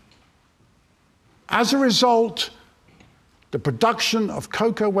research. As a result, the production of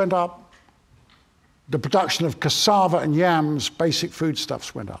cocoa went up, the production of cassava and yams, basic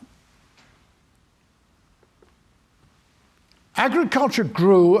foodstuffs, went up. Agriculture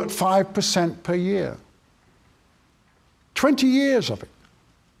grew at 5% per year. 20 years of it.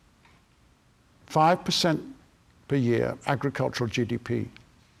 5% per year, agricultural GDP.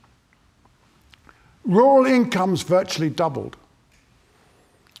 Rural incomes virtually doubled.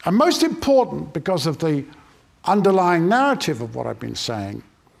 And most important, because of the underlying narrative of what I've been saying,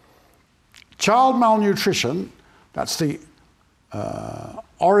 child malnutrition, that's the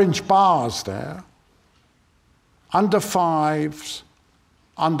orange bars there, under fives,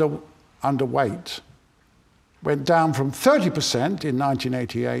 underweight, went down from 30% in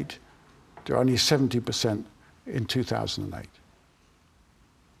 1988 to only 70% in 2008.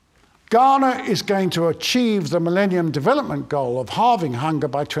 Ghana is going to achieve the Millennium Development Goal of halving hunger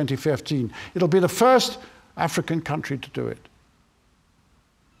by 2015. It'll be the first African country to do it.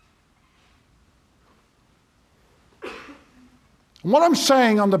 And what I'm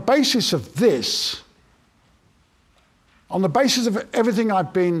saying on the basis of this, on the basis of everything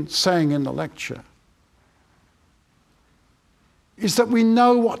I've been saying in the lecture, is that we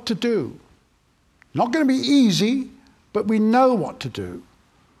know what to do. Not going to be easy, but we know what to do.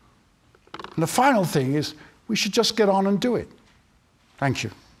 And the final thing is, we should just get on and do it. Thank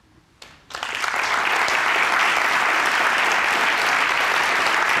you.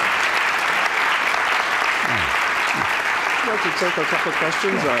 I'd like to take a couple of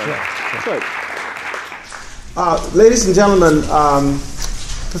questions. Sure. Ladies and gentlemen,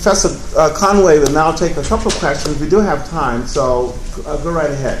 Professor Conway will now take a couple of questions. We do have time, so go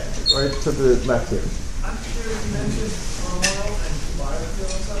right ahead, right to the left here. I'm curious, you mentioned palm oil and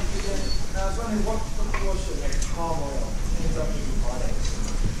biofuels up again. And I was wondering what proportion of palm oil ends up in products?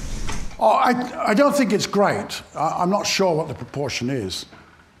 Oh, I don't think it's great. I'm not sure what the proportion is.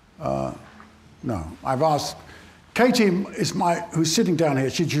 No, I've asked. Katie who's sitting down here,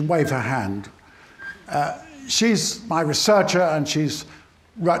 she should wave her hand. She's my researcher, and she's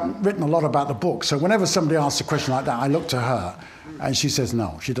written a lot about the book. So whenever somebody asks a question like that, I look to her, and she says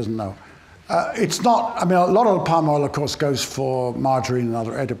no, she doesn't know. It's not, I mean, a lot of the palm oil, of course, goes for margarine and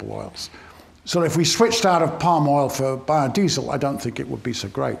other edible oils. So if we switched out of palm oil for biodiesel, I don't think it would be so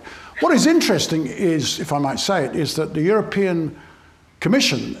great. What is interesting is, if I might say it, is that the European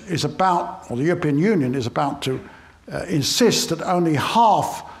Commission is about, or the European Union is about to insist that only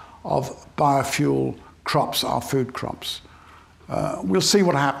half of biofuel crops are food crops. We'll see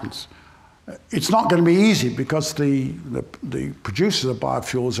what happens. It's not going to be easy because the producers of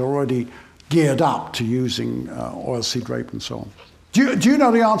biofuels are already geared up to using oilseed rape and so on. Do you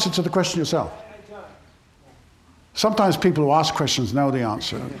know the answer to the question yourself? Sometimes people who ask questions know the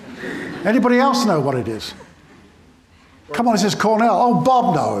answer. Anybody else know what it is? Come on, this is Cornell. Oh,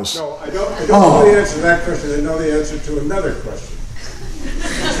 Bob knows. No, I don't know the answer to that question. I know the answer to another question.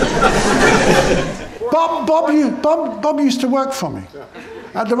 Bob used to work for me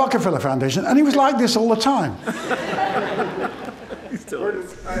at the Rockefeller Foundation, and he was like this all the time.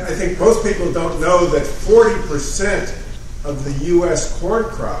 I think most people don't know that 40% of the U.S. corn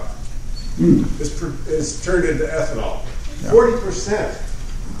crop is turned into ethanol. 40%.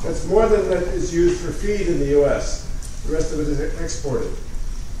 That's more than that is used for feed in the U.S. The rest of it is exported.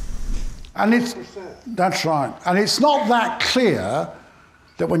 And that's right. And it's not that clear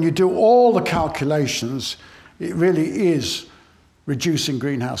that when you do all the calculations, it really is reducing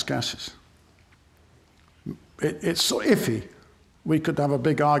greenhouse gases. It's so iffy. We could have a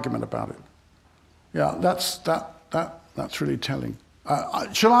big argument about it. Yeah, that's really telling.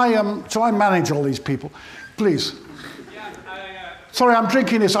 Shall I manage all these people, please? Yeah, Sorry, I'm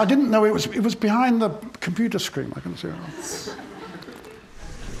drinking this. I didn't know it was behind the computer screen. I can see it.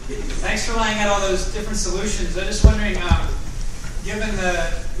 Thanks for laying out all those different solutions. I'm just wondering, given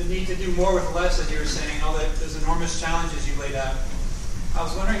the need to do more with less, as you were saying, all those enormous challenges you laid out, I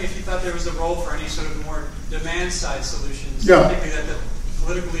was wondering if you thought there was a role for any sort of more demand-side solutions, particularly that the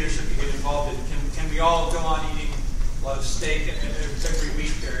political leadership could get involved in. Can we all go on eating a lot of steak every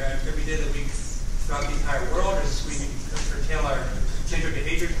week or every day of the week throughout the entire world, or does we curtail change our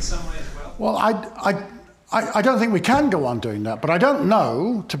behavior in some way as well? Well, I don't think we can go on doing that, but I don't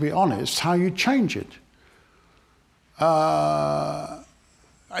know, to be honest, how you change it.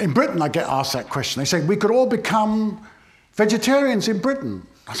 In Britain, I get asked that question. They say, we could all become vegetarians in Britain.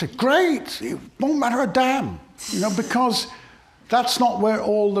 I said, great, it won't matter a damn, because that's not where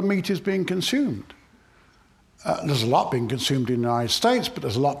all the meat is being consumed. There's a lot being consumed in the United States, but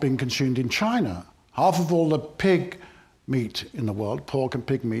there's a lot being consumed in China. Half of all the pig meat in the world, pork and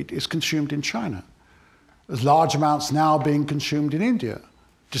pig meat, is consumed in China. There's large amounts now being consumed in India,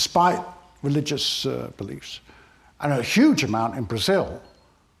 despite religious beliefs, and a huge amount in Brazil.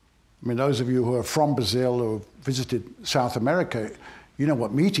 I mean, those of you who are from Brazil or have visited South America, you know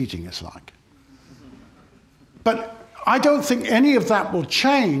what meat eating is like. But I don't think any of that will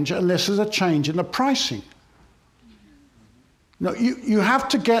change unless there's a change in the pricing. No, you have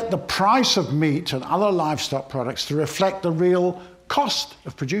to get the price of meat and other livestock products to reflect the real cost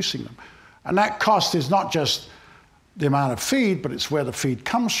of producing them. And that cost is not just the amount of feed, but it's where the feed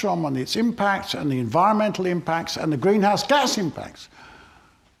comes from and its impacts and the environmental impacts and the greenhouse gas impacts.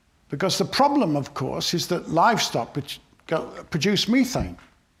 Because the problem, of course, is that livestock produce methane.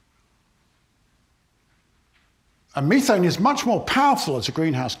 And methane is much more powerful as a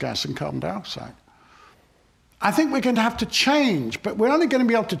greenhouse gas than carbon dioxide. I think we're going to have to change, but we're only going to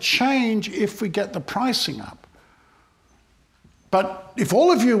be able to change if we get the pricing up. But if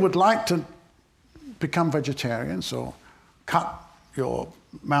all of you would like to become vegetarians or cut your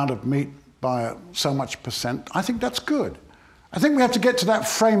amount of meat by so much percent, I think that's good. I think we have to get to that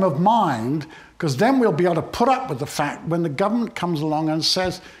frame of mind, because then we'll be able to put up with the fact when the government comes along and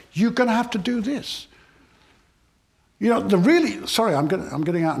says, you're going to have to do this. Sorry, I'm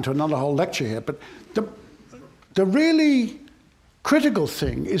getting out into another whole lecture here, but the really critical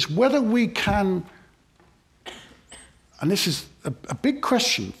thing is whether we can, and this is a big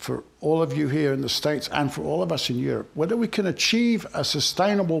question for all of you here in the States and for all of us in Europe, whether we can achieve a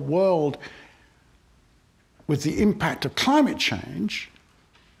sustainable world with the impact of climate change,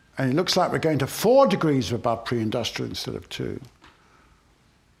 and it looks like we're going to 4 degrees above pre-industrial instead of 2,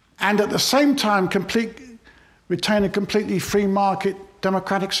 and at the same time retain a completely free market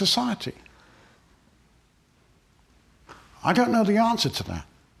democratic society. I don't know the answer to that,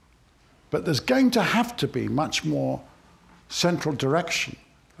 but there's going to have to be much more central direction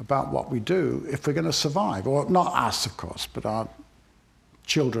about what we do if we're going to survive, or not us, of course, but our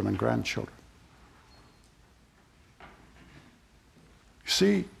children and grandchildren.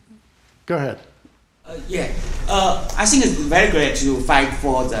 See? Go ahead. I think it's very great to fight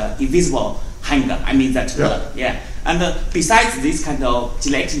for the invisible hunger. I mean that, And besides this kind of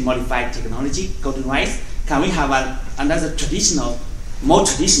genetically modified technology, golden rice, can we have another more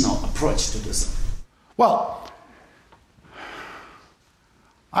traditional approach to do so? Well,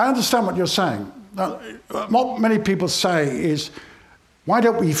 I understand what you're saying. Now, what many people say is, why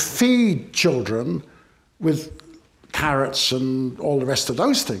don't we feed children with carrots and all the rest of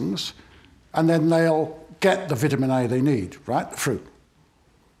those things, and then they'll get the vitamin A they need, right? The fruit.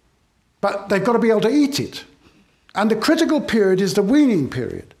 But they've got to be able to eat it. And the critical period is the weaning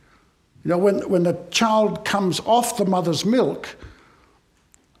period. When the child comes off the mother's milk,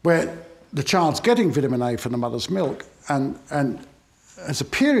 where the child's getting vitamin A from the mother's milk, and there's a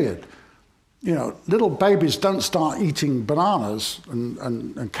period you know, little babies don't start eating bananas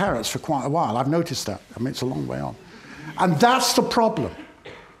and carrots for quite a while. I've noticed that. I mean, it's a long way on. And that's the problem.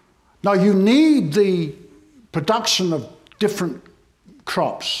 Now, you need the production of different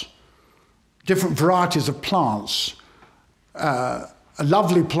crops, different varieties of plants,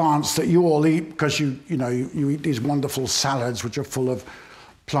 lovely plants that you all eat because you eat these wonderful salads which are full of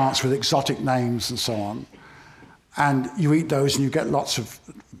plants with exotic names and so on. And you eat those and you get lots of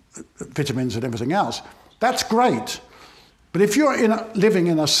vitamins and everything else. That's great. But if you're living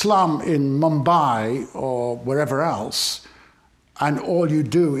in a slum in Mumbai or wherever else, and all you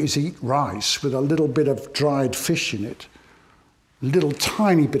do is eat rice with a little bit of dried fish in it, a little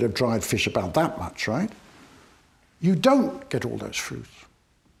tiny bit of dried fish, about that much, right? You don't get all those fruits.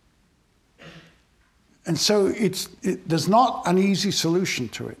 And so there's not an easy solution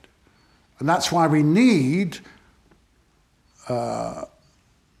to it. And that's why we need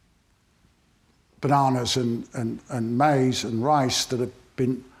bananas and maize and rice that have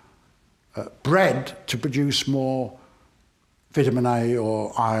been bred to produce more vitamin A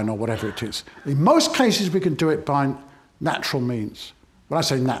or iron or whatever it is. In most cases, we can do it by natural means. When I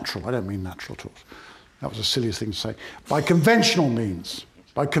say natural, I don't mean natural tools. That was the silliest thing to say. By conventional means,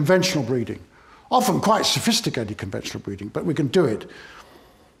 by conventional breeding. Often quite sophisticated conventional breeding, but we can do it.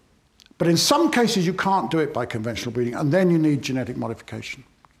 But in some cases, you can't do it by conventional breeding, and then you need genetic modification.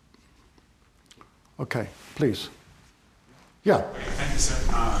 Okay, please. Yeah. Thank you, sir.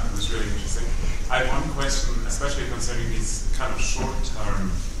 It was really interesting. I have one question, especially concerning these kind of short-term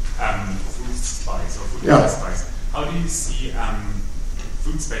food spikes or food price spikes. How do you see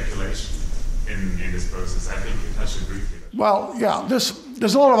food speculation in this process? I think you touched it briefly. Well, yeah,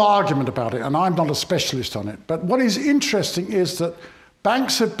 there's a lot of argument about it, and I'm not a specialist on it. But what is interesting is that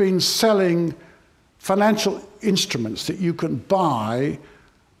banks have been selling financial instruments that you can buy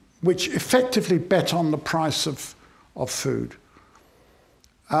which effectively bet on the price of food.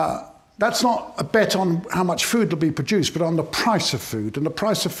 That's not a bet on how much food will be produced, but on the price of food. And the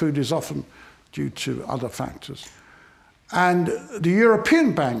price of food is often due to other factors. And the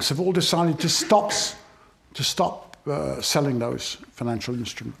European banks have all decided to stop selling those financial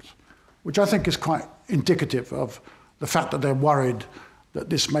instruments, which I think is quite indicative of the fact that they're worried that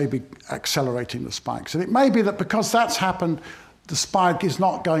this may be accelerating the spikes. And it may be that because that's happened, the spike is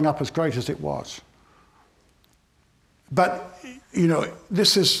not going up as great as it was. But, you know,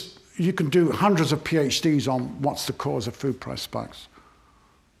 you can do hundreds of PhDs on what's the cause of food price spikes.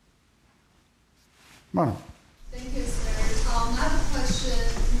 Mona. Thank you, sir. I have a question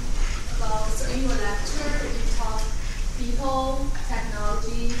about, so in your lecture, you talk people,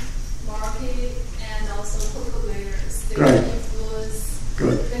 technology, market, and also political layers. They could influence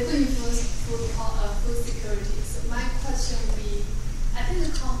food security. So my question would be, I think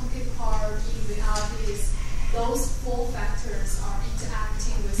the complicated part in reality is those four factors are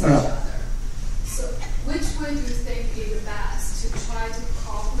interacting with each other. So which way do you think is the best to try to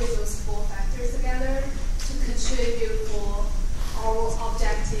cooperate those four factors together to contribute for our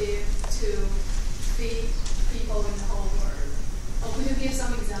objective to feed people in the whole world? Or could you give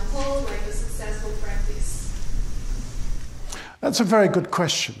some example, like a successful practice? That's a very good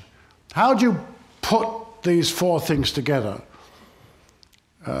question. How do you put these four things together?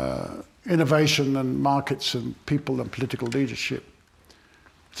 Innovation and markets and people and political leadership.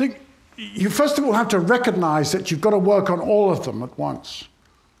 I think you first of all have to recognize that you've got to work on all of them at once.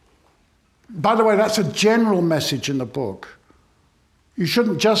 By the way, that's a general message in the book. You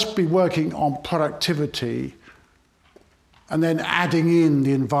shouldn't just be working on productivity and then adding in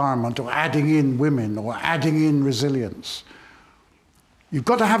the environment or adding in women or adding in resilience. You've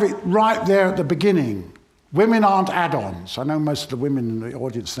got to have it right there at the beginning. Women aren't add-ons. I know most of the women in the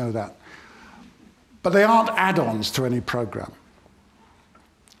audience know that. But they aren't add-ons to any program.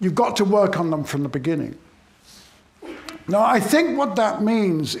 You've got to work on them from the beginning. Now, I think what that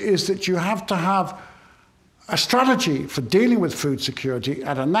means is that you have to have a strategy for dealing with food security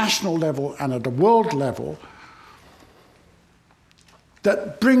at a national level and at a world level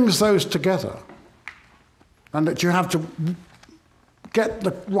that brings those together, and that you have to get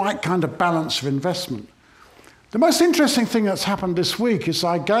the right kind of balance of investment. The most interesting thing that's happened this week is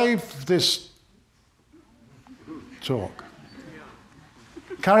I gave this talk.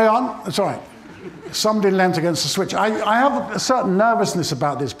 Carry on? It's all right. Somebody leant against the switch. I have a certain nervousness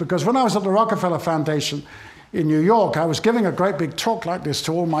about this because when I was at the Rockefeller Foundation in New York, I was giving a great big talk like this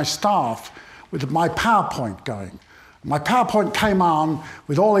to all my staff with my PowerPoint going. My PowerPoint came on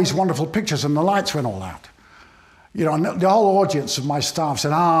with all these wonderful pictures and the lights went all out. You know, and the whole audience of my staff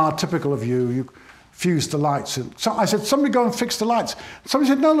said, typical of you. fuse the lights. And so I said, somebody go and fix the lights. Somebody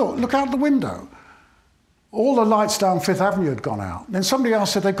said, no, look out the window. All the lights down Fifth Avenue had gone out. Then somebody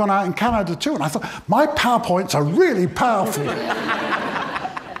else said they'd gone out in Canada too. And I thought, my PowerPoints are really powerful.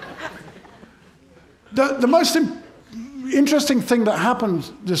 The most interesting thing that happened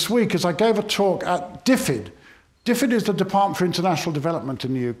this week is I gave a talk at DFID. DFID is the Department for International Development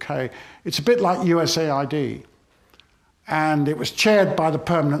in the UK. It's a bit like USAID. And it was chaired by the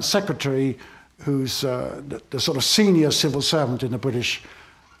permanent secretary, who's the sort of senior civil servant in the British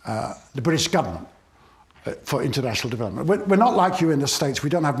government for international development. We're not like you in the States.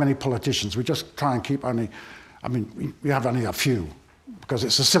 We don't have many politicians. We just try and keep only, I mean, we have only a few, because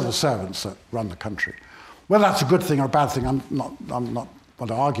it's the civil servants that run the country. Whether that's a good thing or a bad thing, I'm not want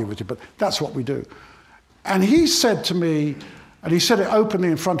to argue with you, but that's what we do. And he said to me, and he said it openly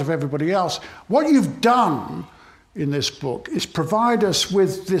in front of everybody else, what you've done in this book is provide us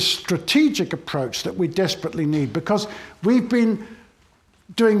with this strategic approach that we desperately need, because we've been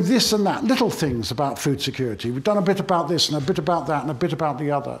doing this and that, little things about food security. We've done a bit about this and a bit about that and a bit about the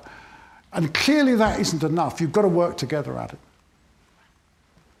other. And clearly that isn't enough. You've got to work together at it.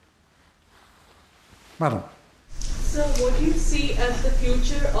 Madam. So what do you see as the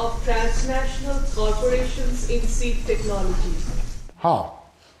future of transnational corporations in seed technology?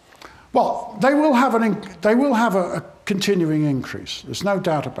 Well, they will have a continuing increase. There's no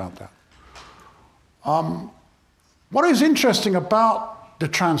doubt about that. What is interesting about the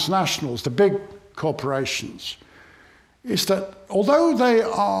transnationals, the big corporations, is that although they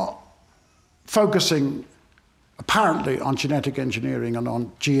are focusing apparently on genetic engineering and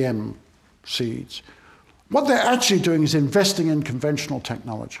on GM seeds, what they're actually doing is investing in conventional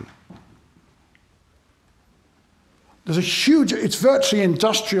technology. There's a huge, it's virtually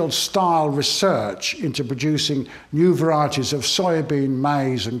industrial style research into producing new varieties of soybean,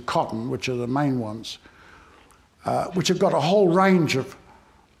 maize and cotton, which are the main ones, which have got a whole range of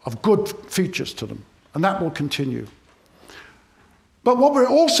good features to them, and that will continue. But what we're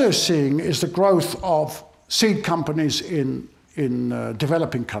also seeing is the growth of seed companies in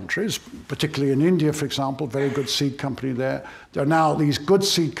developing countries, particularly in India, for example, very good seed company there. There are now these good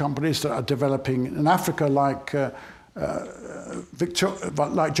seed companies that are developing in Africa, like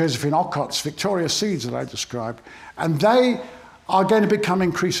Josephine Ocott's Victoria Seeds that I described, and they are going to become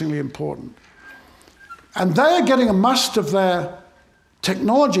increasingly important. And they are getting most of their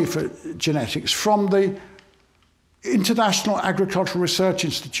technology for genetics from the international agricultural research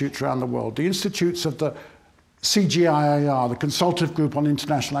institutes around the world, the institutes of the CGIAR, the Consultative Group on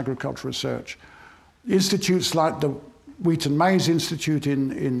International Agricultural Research, institutes like the Wheat and Maize Institute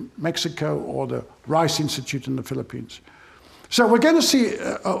in Mexico or the Rice Institute in the Philippines. So we're going to see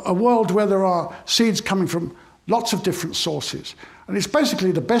a world where there are seeds coming from lots of different sources. And it's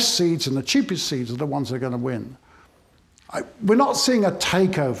basically the best seeds and the cheapest seeds are the ones that are going to win. We're not seeing a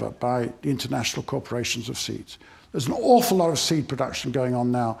takeover by the international corporations of seeds. There's an awful lot of seed production going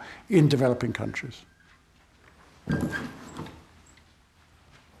on now in developing countries.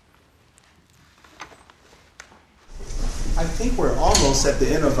 I think we're almost at the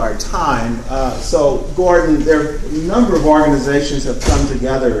end of our time. So, Gordon, there are a number of organizations have come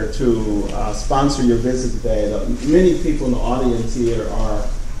together to sponsor your visit today. Many people in the audience here are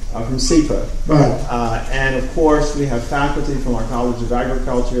from SEPA. Right. And, of course, we have faculty from our College of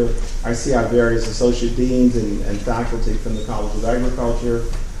Agriculture. I see our various associate deans and faculty from the College of Agriculture.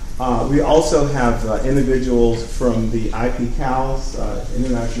 We also have individuals from the IP-CALs,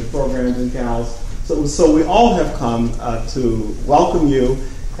 International Programs in CALs. So we all have come to welcome you,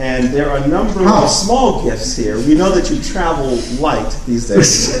 and there are a number of small gifts here. We know that you travel light these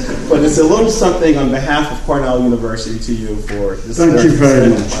days, but it's a little something on behalf of Cornell University to you for this. Thank you very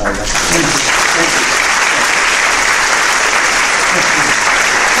much. Thank you.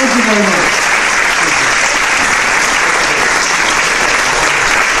 Thank you very much.